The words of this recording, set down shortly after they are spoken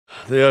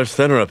The air's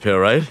thinner up here,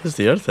 right? Is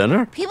the air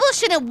thinner? People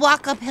shouldn't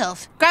walk up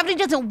hills. Gravity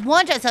doesn't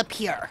want us up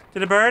here.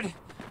 Did a bird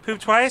poop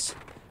twice?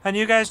 And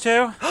you guys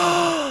too?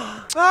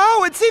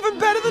 Oh, it's even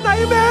better than I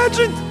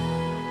imagined.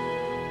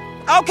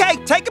 Okay,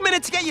 take a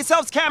minute to get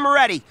yourselves camera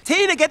ready.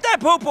 Tina, get that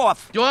poop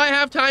off. Do I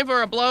have time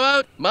for a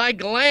blowout? My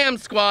glam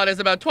squad is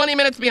about 20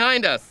 minutes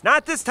behind us.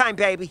 Not this time,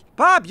 baby.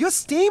 Bob, you're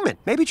steaming.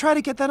 Maybe try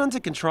to get that under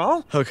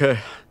control. Okay,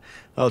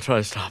 I'll try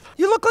to stop.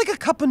 You look like a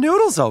cup of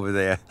noodles over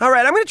there. All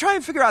right, I'm gonna try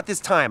and figure out this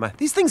timer.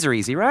 These things are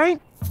easy,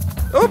 right?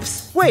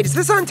 Oops, wait, is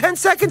this on 10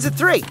 seconds or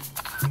 3?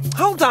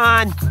 Hold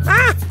on.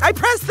 I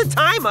pressed the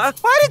timer.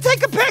 Why did it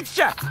take a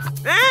picture?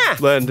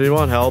 Len, do you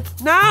want help?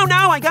 No,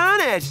 I got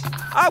it.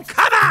 Oh,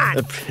 come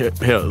on.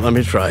 Here, let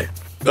me try.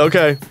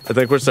 Okay, I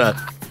think we're set.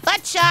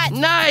 Butt shot.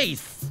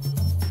 Nice!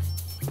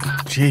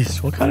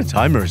 Jeez, what kind of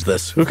timer is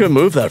this? Who can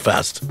move that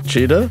fast?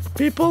 Cheetah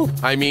people?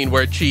 I mean,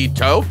 we're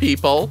Cheeto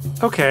people.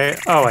 Okay.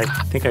 Oh, I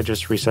think I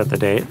just reset the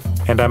date.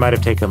 And I might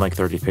have taken like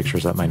 30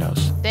 pictures up my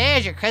nose.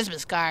 There's your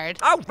Christmas card.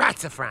 Oh,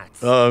 rats of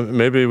rats.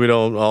 Maybe we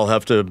don't all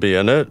have to be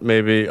in it.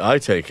 Maybe I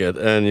take it,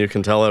 and you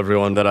can tell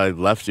everyone that I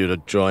left you to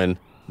join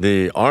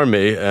the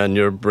army, and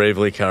you're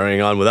bravely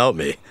carrying on without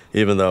me,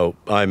 even though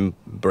I'm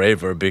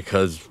braver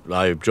because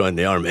I joined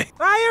the army.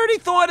 I already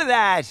thought of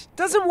that.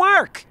 Doesn't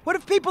work. What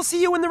if people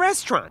see you in the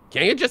restaurant?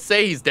 Can't you just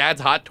say he's Dad's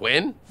hot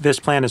twin? This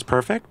plan is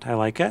perfect. I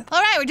like it.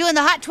 All right, we're doing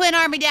the hot twin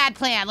army dad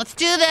plan. Let's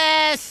do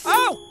this.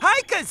 Oh,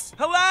 hikers!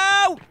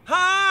 Hello?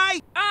 Hi!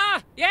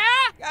 Yeah?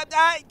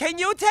 Can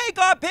you take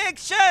our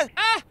picture?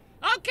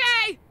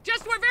 Okay.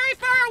 Just we're very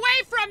far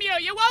away from you.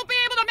 You won't be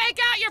able to make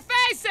out your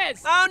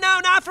faces. Oh, no,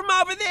 not from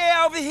over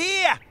there, over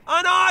here,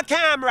 on our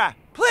camera.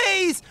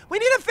 Please, we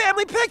need a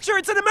family picture.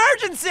 It's an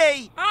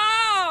emergency.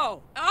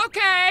 Oh,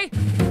 okay.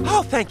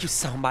 Oh, thank you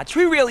so much.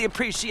 We really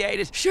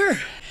appreciate it. Sure.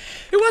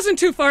 It wasn't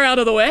too far out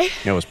of the way.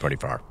 It was pretty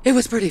far. It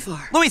was pretty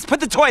far. Luis, put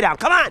the toy down.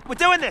 Come on, we're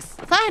doing this.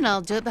 Fine,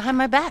 I'll do it behind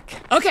my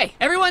back. Okay,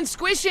 everyone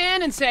squish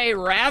in and say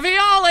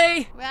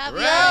ravioli.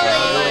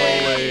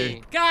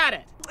 Ravioli. Got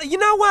it. You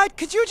know what?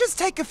 Could you just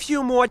take a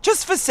few more,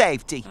 just for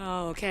safety?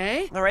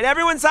 Okay. All right,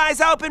 everyone's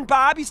eyes open.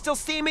 Bob, you still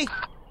see me?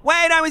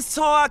 Wait, I was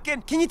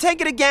talking. Can you take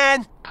it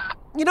again?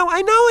 You know,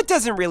 I know it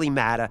doesn't really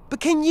matter, but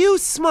can you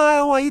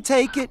smile while you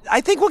take it?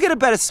 I think we'll get a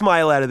better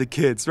smile out of the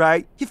kids,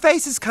 right? Your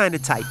face is kind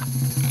of tight.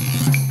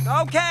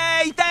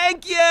 Okay,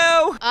 thank you.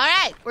 All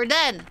right, we're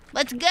done.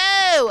 Let's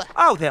go.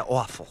 Oh, they're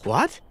awful.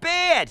 What?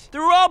 Bad.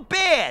 They're all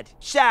bad.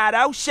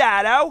 Shadow.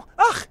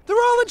 Ugh, they're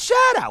all in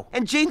shadow.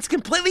 And Jean's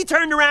completely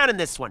turned around in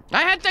this one.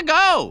 I had to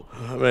go.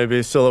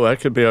 Maybe silhouette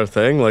could be our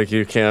thing, like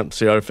you can't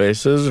see our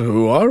faces.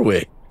 Who are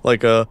we?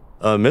 Like a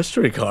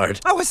mystery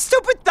card. Oh, a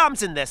stupid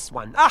thumb's in this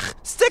one. Ugh,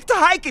 stick to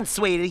hiking,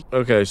 sweetie.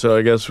 Okay, so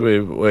I guess we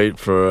wait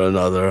for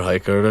another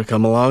hiker to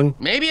come along.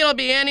 Maybe it'll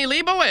be Annie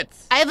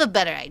Leibovitz. I have a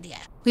better idea.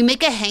 We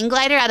make a hang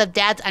glider out of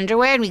Dad's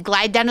underwear and we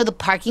glide down to the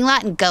parking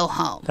lot and go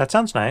home. That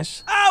sounds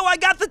nice. Oh, I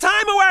got the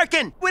timer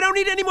working. We don't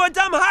need any more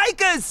dumb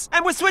hikers.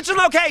 And we're switching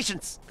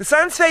locations. The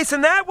sun's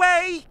facing that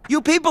way.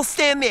 You people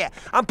stand there.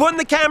 I'm putting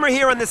the camera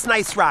here on this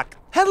nice rock.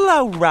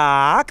 Hello,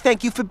 Rock.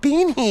 Thank you for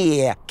being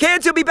here.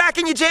 Kids, you'll be back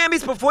in your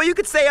jammies before you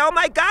could say, oh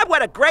my God,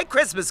 what a great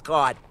Christmas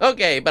card.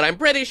 Okay, but I'm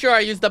pretty sure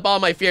I used up all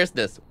my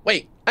fierceness.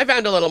 Wait, I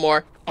found a little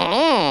more.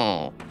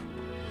 Oh,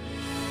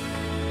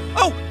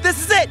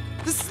 this is it.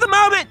 This is the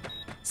moment.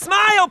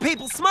 Smile,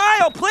 people,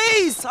 smile,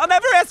 please. I'll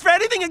never ask for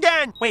anything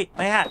again. Wait,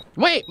 my hat.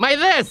 Wait, my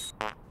this.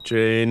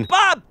 Jane.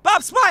 Bob,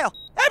 smile.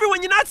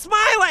 Everyone, you're not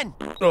smiling.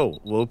 Oh,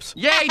 whoops.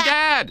 Yay,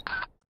 Dad.